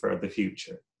plan for the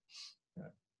future. Yeah.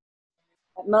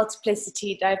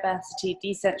 Multiplicity, diversity,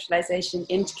 decentralization,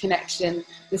 interconnection,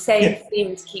 the same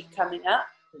themes keep coming up.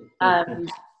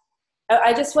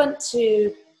 I just want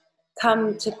to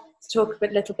come to talk a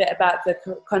little bit about the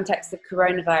context of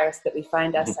coronavirus that we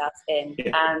find ourselves in,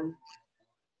 and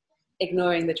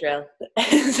ignoring the drill.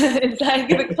 It's like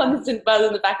the constant buzz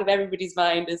in the back of everybody's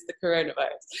mind is the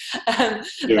coronavirus.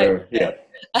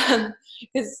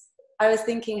 Because I was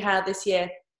thinking how this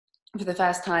year, for the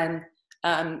first time,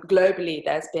 globally,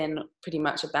 there's been pretty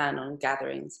much a ban on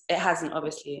gatherings. It hasn't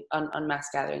obviously, on mass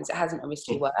gatherings, it hasn't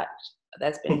obviously worked.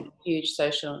 There's been huge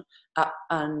social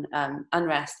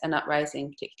unrest and uprising,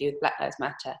 particularly with Black Lives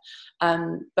Matter.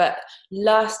 But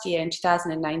last year, in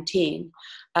 2019,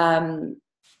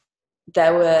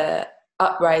 there were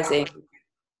uprisings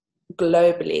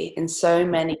globally in so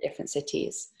many different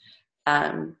cities.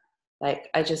 Like,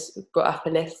 I just brought up a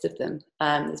list of them.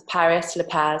 There's Paris, La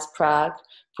Paz, Prague,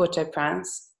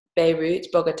 Port-au-Prince, Beirut,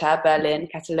 Bogota, Berlin,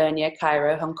 Catalonia,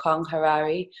 Cairo, Hong Kong,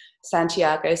 Harare,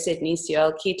 Santiago, Sydney,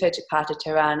 Seoul, Quito, Jakarta,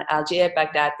 Tehran, Algiers,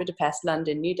 Baghdad, Budapest,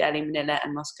 London, New Delhi, Manila,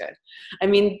 and Moscow. I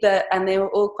mean, and they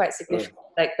were all quite significant.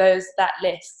 Like that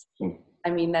list. I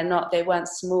mean, they weren't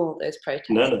small, those protests.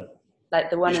 No. Like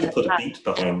the one you in the put a beat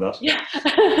behind that. Yeah,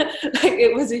 like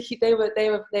it was they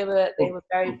were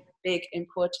very big,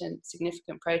 important,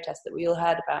 significant protests that we all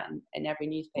heard about in every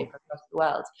newspaper across the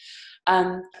world.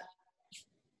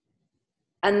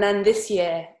 And then this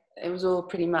year, it was all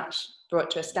pretty much brought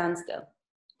to a standstill.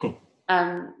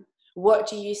 What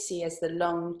do you see as the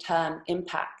long-term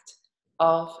impact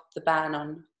of the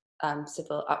ban on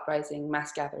civil uprising,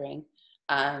 mass gathering,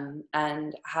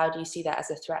 and how do you see that as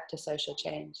a threat to social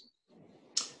change?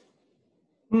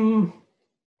 I'm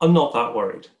not that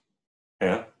worried.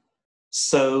 Yeah.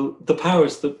 So the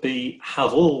powers that be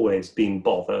have always been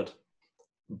bothered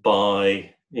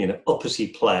by, uppity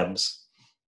plebs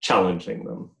challenging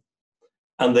them.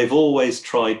 And they've always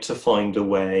tried to find a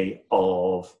way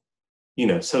of,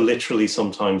 so literally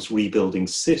sometimes rebuilding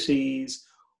cities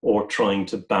or trying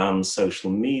to ban social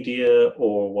media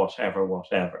or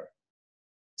whatever.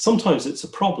 Sometimes it's a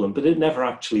problem, but it never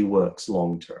actually works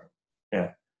long term.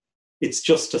 Yeah. It's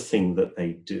just a thing that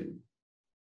they do.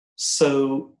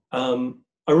 So I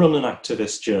run an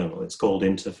activist journal. It's called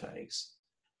Interface.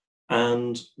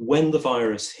 And when the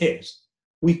virus hit,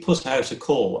 we put out a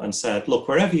call and said, look,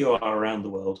 wherever you are around the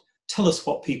world, tell us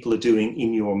what people are doing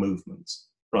in your movements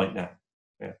right now.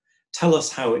 Yeah. Tell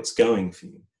us how it's going for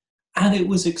you. And it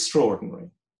was extraordinary.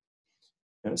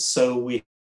 And so we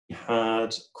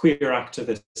had queer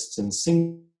activists in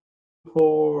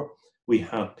Singapore. We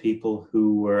had people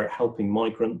who were helping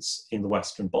migrants in the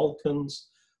Western Balkans.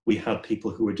 We had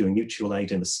people who were doing mutual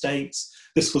aid in the States.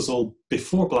 This was all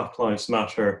before Black Lives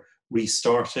Matter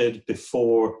restarted,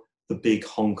 before the big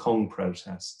Hong Kong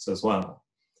protests as well.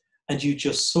 And you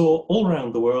just saw all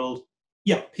around the world,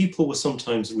 people were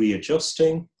sometimes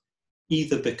readjusting,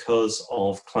 either because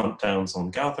of clampdowns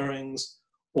on gatherings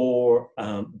or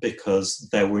because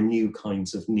there were new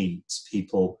kinds of needs.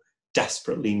 People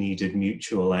desperately needed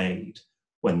mutual aid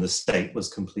when the state was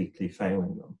completely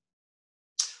failing them.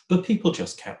 But people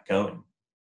just kept going.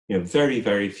 Very,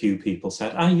 very few people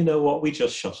said, you know what, we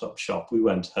just shut up shop, we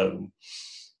went home.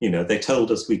 They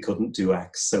told us we couldn't do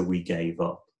X, so we gave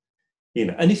up.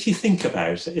 And if you think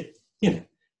about it,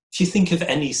 if you think of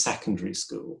any secondary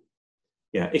school,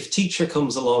 if teacher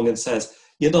comes along and says,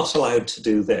 you're not allowed to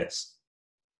do this,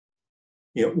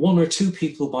 one or two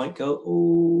people might go,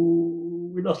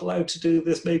 oh, we're not allowed to do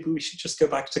this, maybe we should just go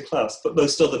back to class. But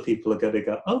most other people are going to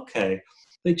go, okay,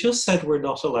 they just said we're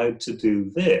not allowed to do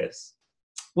this.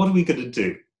 What are we going to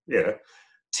do?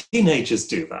 Teenagers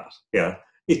do that, yeah.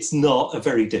 It's not a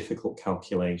very difficult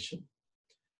calculation.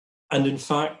 And in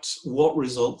fact, what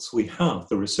results we have,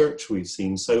 the research we've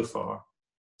seen so far,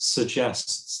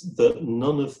 suggests that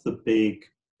none of the big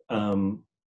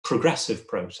progressive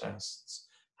protests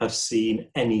have seen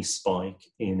any spike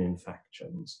in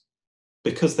infections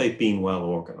because they've been well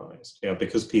organized, yeah,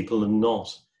 because people are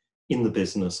not in the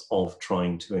business of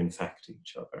trying to infect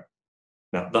each other.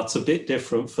 Now, that's a bit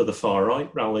different for the far right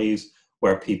rallies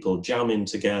where people jam in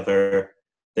together,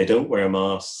 they don't wear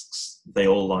masks, they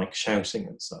all like shouting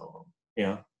and so on.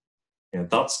 Yeah,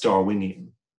 that's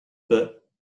Darwinian. But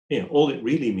all it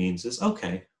really means is,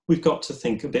 okay, we've got to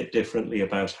think a bit differently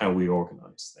about how we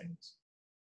organize things.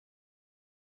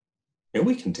 Yeah,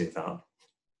 we can do that.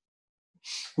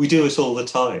 We do it all the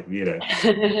time, Yeah,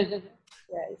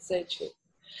 it's so true.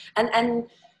 And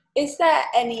is there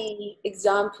any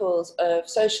examples of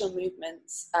social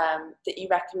movements that you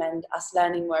recommend us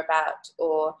learning more about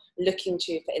or looking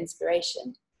to for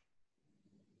inspiration?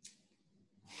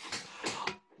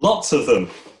 Lots of them,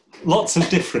 lots of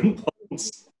different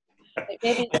ones.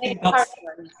 Maybe current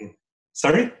ones.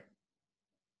 Sorry?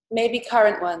 Maybe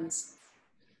current ones.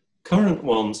 Current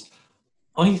ones.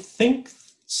 I think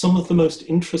some of the most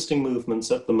interesting movements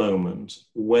at the moment,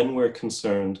 when we're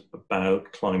concerned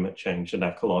about climate change and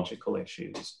ecological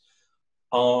issues,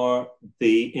 are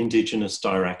the Indigenous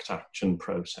direct action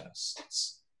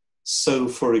protests. So,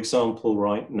 for example,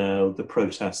 right now, the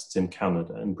protests in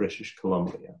Canada and British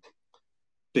Columbia,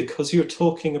 because you're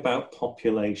talking about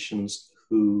populations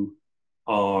who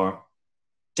are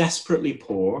desperately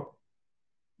poor,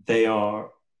 they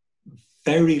are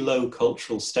very low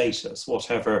cultural status,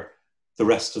 whatever the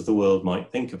rest of the world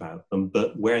might think about them,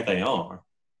 but where they are,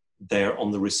 they're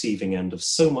on the receiving end of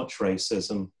so much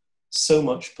racism, so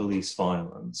much police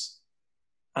violence,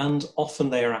 and often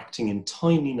they are acting in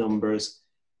tiny numbers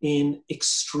in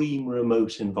extreme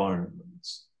remote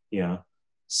environments. Yeah,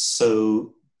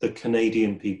 so the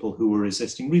Canadian people who were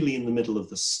resisting really in the middle of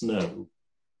the snow,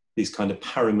 these kind of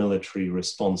paramilitary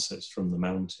responses from the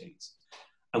Mounties.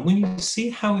 And when you see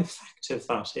how effective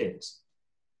that is,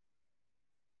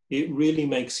 it really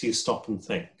makes you stop and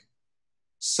think.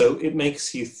 So it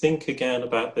makes you think again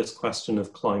about this question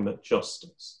of climate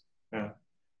justice, yeah?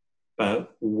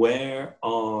 About where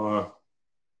are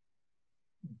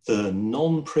the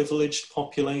non-privileged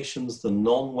populations, the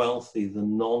non-wealthy, the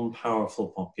non-powerful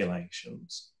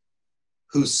populations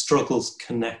whose struggles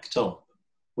connect up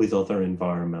with other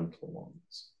environmental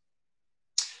ones.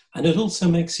 And it also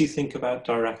makes you think about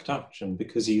direct action,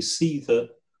 because you see that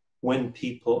when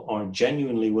people are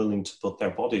genuinely willing to put their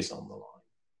bodies on the line,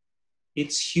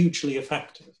 it's hugely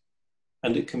effective.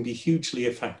 And it can be hugely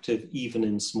effective even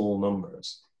in small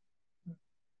numbers.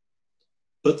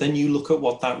 But then you look at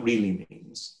what that really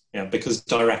means, yeah, because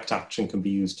direct action can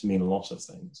be used to mean a lot of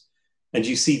things. And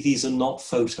you see these are not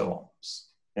photo ops.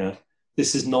 Yeah?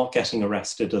 This is not getting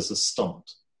arrested as a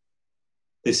stunt.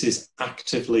 This is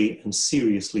actively and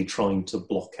seriously trying to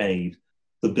blockade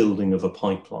the building of a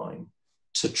pipeline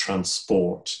to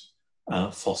transport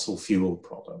fossil fuel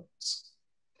products.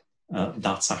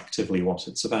 That's actively what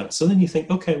it's about. So then you think,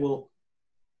 okay, well,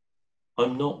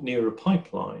 I'm not near a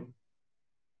pipeline,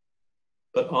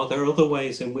 but are there other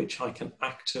ways in which I can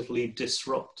actively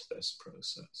disrupt this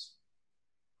process?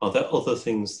 Are there other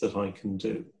things that I can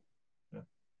do? Yeah.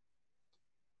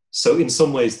 So in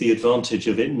some ways, the advantage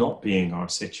of it not being our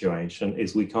situation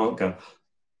is we can't go,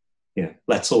 yeah,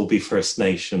 let's all be First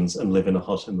Nations and live in a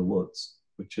hut in the woods,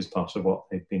 which is part of what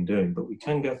they've been doing. But we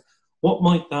can go, what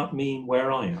might that mean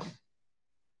where I am?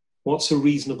 What's a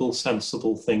reasonable,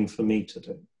 sensible thing for me to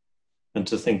do? And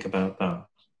to think about that.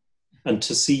 And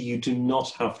to see you do not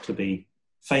have to be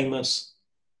famous,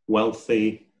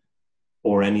 wealthy,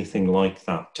 or anything like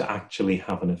that to actually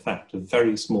have an effect. A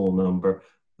very small number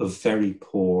of very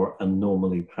poor and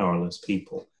normally powerless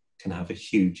people can have a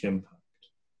huge impact.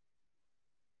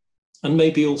 And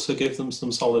maybe also give them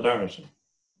some solidarity.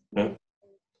 You know?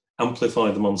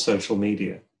 Amplify them on social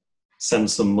media.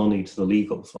 Send some money to the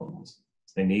legal funds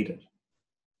if they need it.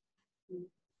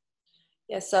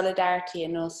 Yeah, solidarity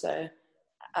and also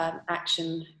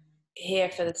action here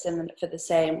for the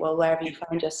same, well, wherever you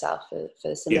find yourself for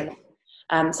the similar.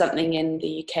 Yeah. Something in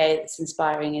the UK that's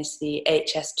inspiring is the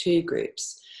HS2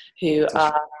 groups who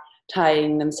are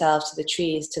tying themselves to the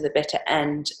trees to the bitter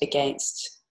end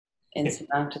against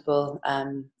insurmountable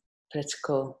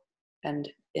political and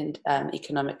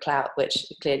economic clout,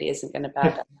 which clearly isn't going to bow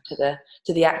down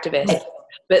to the activists.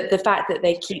 But the fact that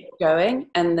they keep going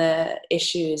and the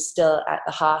issue is still at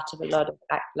the heart of a lot of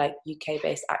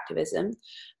UK-based activism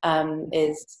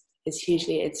is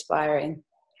hugely inspiring.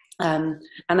 And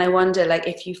I wonder, like,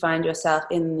 if you find yourself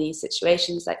in these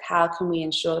situations, like, how can we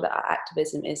ensure that our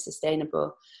activism is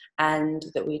sustainable and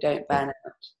that we don't burn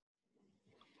out?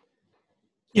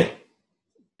 Yeah,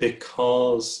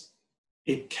 because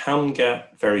it can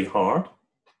get very hard.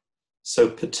 So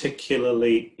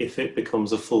particularly if it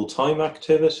becomes a full-time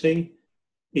activity,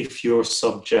 if you're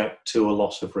subject to a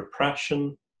lot of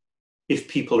repression, if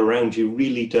people around you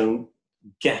really don't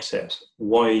get it,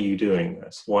 why are you doing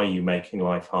this? Why are you making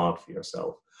life hard for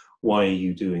yourself? Why are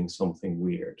you doing something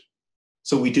weird?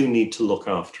 So we do need to look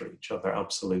after each other,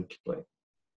 absolutely.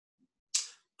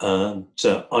 And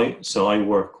I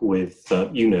work with,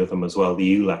 you know them as well,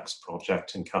 the ULEX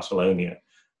project in Catalonia,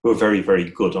 who are very, very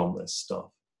good on this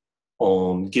stuff,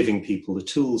 on giving people the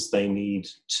tools they need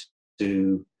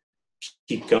to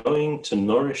keep going, to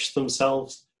nourish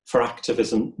themselves, for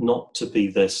activism not to be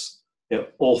this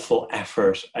awful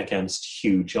effort against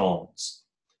huge odds,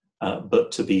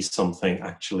 but to be something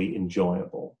actually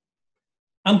enjoyable.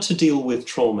 And to deal with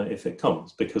trauma if it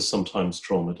comes, because sometimes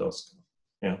trauma does come.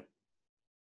 Yeah.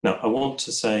 Now, I want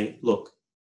to say, look,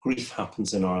 grief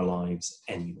happens in our lives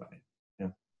anyway. Yeah?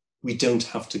 We don't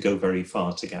have to go very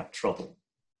far to get trouble.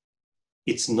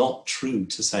 It's not true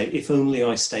to say, if only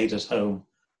I stayed at home,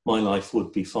 my life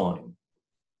would be fine.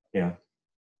 Yeah.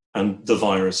 And the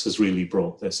virus has really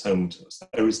brought this home to us.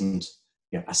 There isn't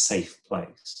a safe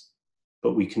place,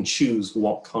 but we can choose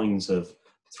what kinds of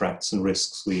threats and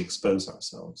risks we expose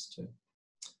ourselves to.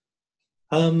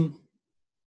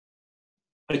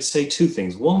 I'd say two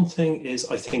things. One thing is,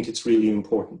 I think it's really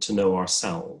important to know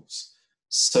ourselves.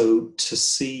 So to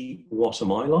see, what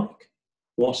am I like?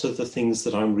 What are the things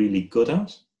that I'm really good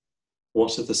at?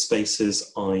 What are the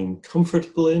spaces I'm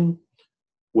comfortable in?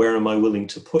 Where am I willing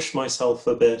to push myself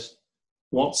a bit?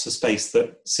 What's a space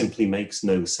that simply makes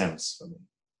no sense for me?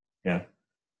 Yeah.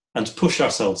 And to push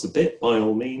ourselves a bit, by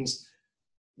all means,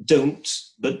 don't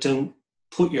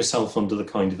put yourself under the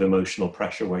kind of emotional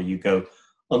pressure where you go,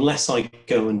 unless I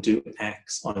go and do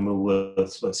X, I'm a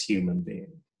worthless human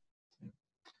being.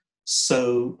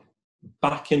 So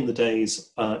back in the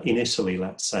days in Italy,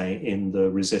 let's say, in the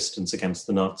resistance against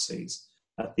the Nazis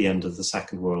at the end of the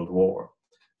Second World War,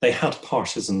 they had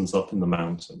partisans up in the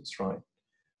mountains, right,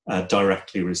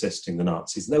 directly resisting the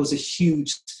Nazis. There was a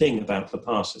huge thing about the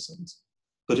partisans,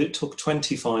 but it took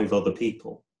 25 other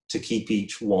people to keep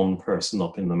each one person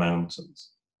up in the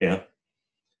mountains, yeah?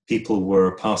 People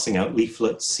were passing out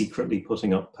leaflets, secretly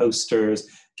putting up posters,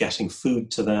 getting food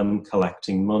to them,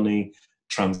 collecting money,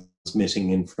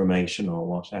 transmitting information or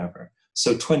whatever.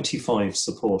 So 25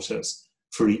 supporters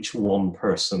for each one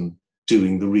person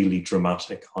doing the really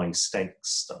dramatic high stakes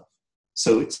stuff.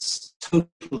 So it's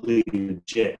totally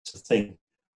legit to think,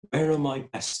 where am I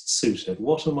best suited?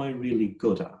 What am I really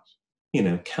good at? You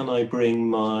know, can I bring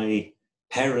my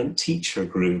parent-teacher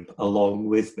group along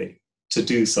with me to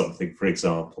do something, for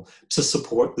example, to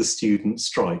support the student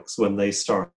strikes when they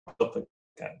start up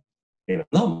again? You know,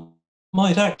 that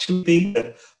might actually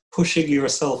be pushing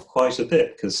yourself quite a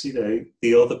bit, because, you know,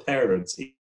 the other parents,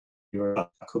 that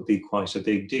could be quite a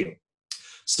big deal.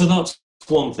 So that's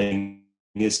one thing,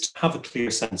 is to have a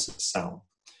clear sense of self.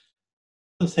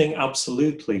 The thing,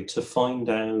 absolutely, to find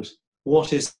out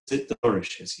what is it that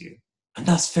nourishes you. And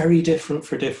that's very different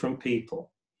for different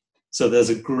people. So there's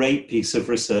a great piece of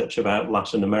research about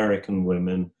Latin American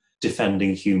women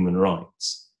defending human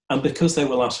rights. And because they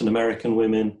were Latin American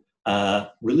women,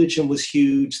 religion was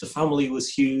huge, the family was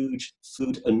huge,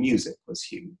 food and music was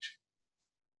huge.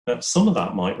 Now, some of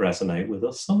that might resonate with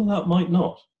us, some of that might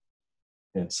not.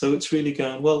 Yeah, so it's really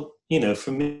going, well, you know,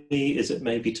 for me, is it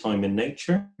maybe time in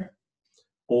nature?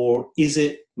 Or is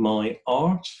it my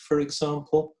art, for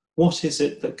example? What is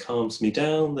it that calms me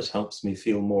down, that helps me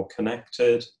feel more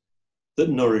connected, that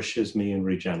nourishes me and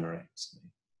regenerates me?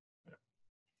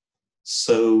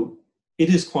 So it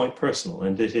is quite personal,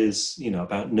 and it is, you know,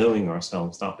 about knowing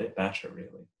ourselves that bit better,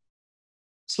 really.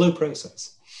 Slow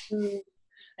process.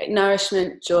 Like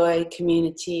nourishment, joy,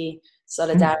 community,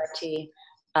 solidarity,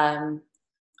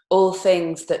 all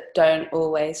things that don't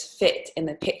always fit in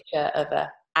the picture of an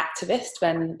activist,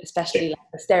 when especially like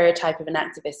the stereotype of an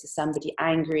activist is somebody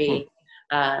angry,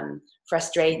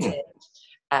 frustrated,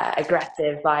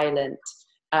 aggressive, violent.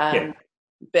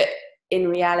 But in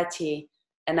reality,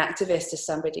 an activist is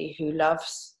somebody who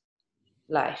loves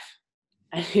life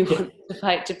and who wants to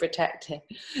fight to protect it,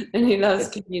 and who loves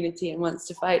community and wants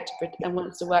to fight and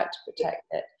wants to work to protect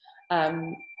it.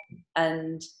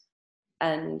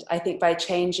 And I think by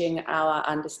changing our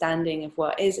understanding of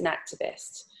what is an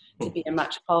activist to be a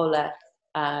much wholer,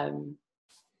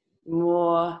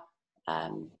 more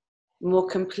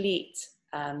complete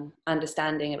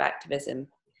understanding of activism,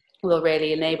 will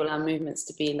really enable our movements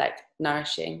to be like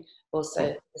nourishing,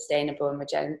 also sustainable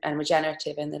and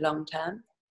regenerative in the long term?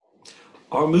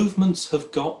 Our movements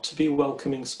have got to be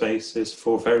welcoming spaces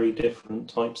for very different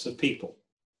types of people,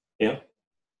 yeah?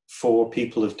 For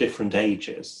people of different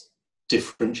ages,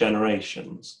 different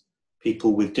generations,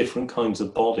 people with different kinds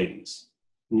of bodies,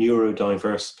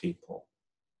 neurodiverse people,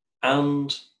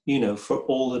 and, you know, for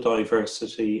all the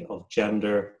diversity of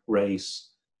gender, race,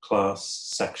 class,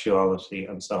 sexuality,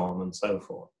 and so on and so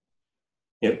forth.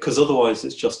 You know, because otherwise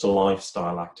it's just a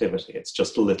lifestyle activity. It's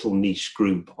just a little niche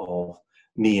group of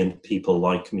me and people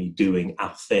like me doing a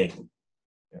thing,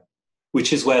 yeah.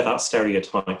 Which is where that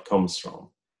stereotype comes from.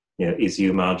 You know, is you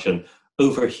imagine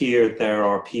over here there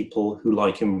are people who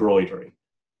like embroidery,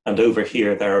 and over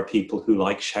here there are people who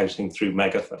like shouting through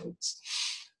megaphones,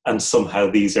 and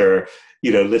somehow these are,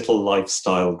 you know, little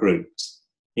lifestyle groups.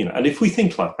 You know, and if we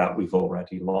think like that, we've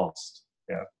already lost.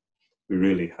 Yeah, we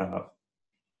really have.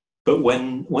 But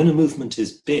when a movement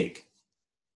is big,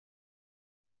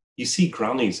 you see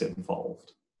grannies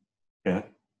involved, yeah?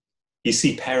 You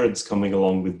see parents coming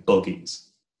along with buggies,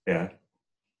 yeah?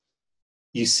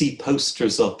 You see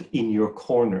posters up in your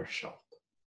corner shop,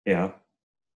 yeah?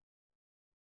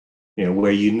 You know,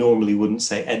 where you normally wouldn't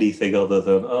say anything other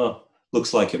than, oh,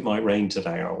 looks like it might rain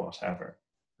today or whatever.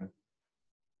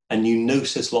 And you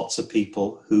notice lots of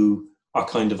people who are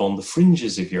kind of on the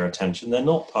fringes of your attention. They're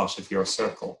not part of your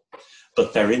circle,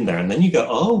 but they're in there. And then you go,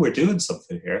 oh, we're doing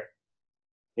something here.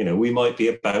 You know, we might be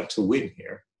about to win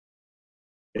here.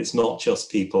 It's not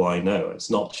just people I know. It's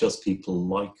not just people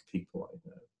like people I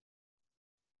know.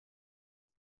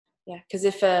 Yeah, because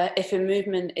if a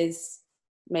movement is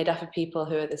made up of people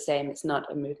who are the same, it's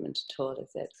not a movement at all,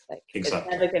 is it? Like,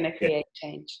 exactly. It's never going to create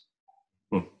change.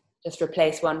 Just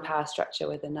replace one power structure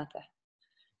with another.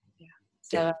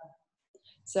 Yeah.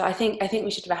 So I think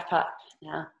we should wrap up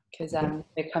now, because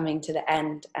we're coming to the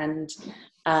end, and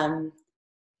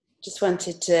just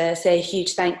wanted to say a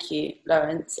huge thank you,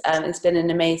 Laurence. It's been an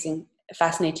amazing,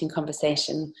 fascinating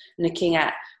conversation, looking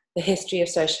at the history of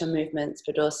social movements,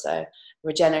 but also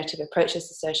regenerative approaches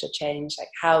to social change, like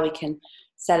how we can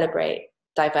celebrate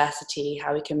diversity,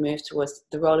 how we can move towards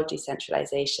the role of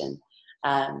decentralization,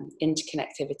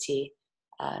 interconnectivity,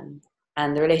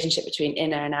 and the relationship between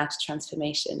inner and outer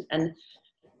transformation. And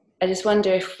I just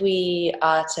wonder, if we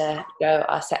are to go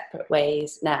our separate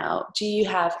ways now, do you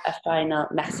have a final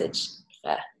message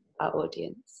for our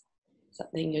audience?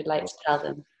 Something you'd like to tell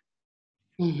them?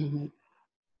 Mm-hmm.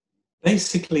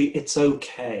 Basically, it's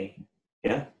okay,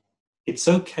 yeah? It's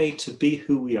okay to be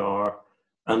who we are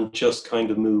and just kind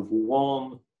of move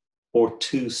one or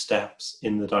two steps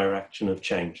in the direction of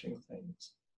changing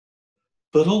things.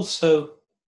 But also,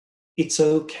 it's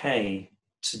okay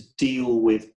to deal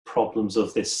with problems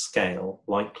of this scale,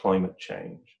 like climate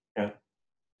change, yeah?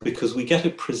 Because we get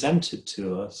it presented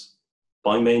to us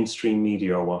by mainstream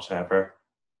media or whatever,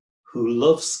 who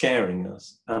love scaring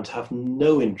us and have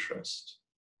no interest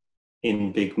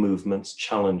in big movements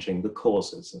challenging the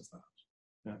causes of that.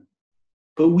 Yeah?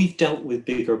 But we've dealt with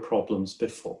bigger problems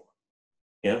before.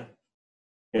 Yeah?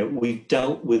 You know, we've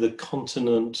dealt with a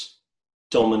continent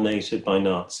dominated by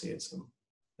Nazism.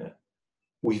 Yeah?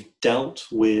 We've dealt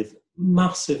with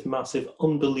massive,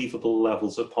 unbelievable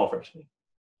levels of poverty.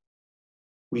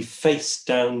 We've faced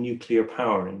down nuclear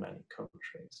power in many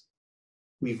countries.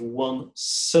 We've won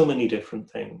so many different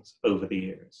things over the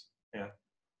years. Yeah?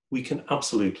 We can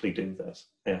absolutely do this.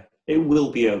 Yeah? It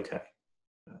will be okay.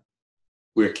 Yeah?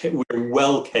 We're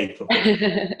well capable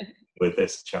with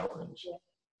this challenge.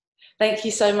 Thank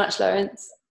you so much,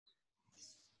 Laurence.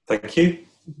 Thank you.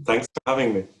 Thanks for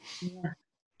having me. Yeah.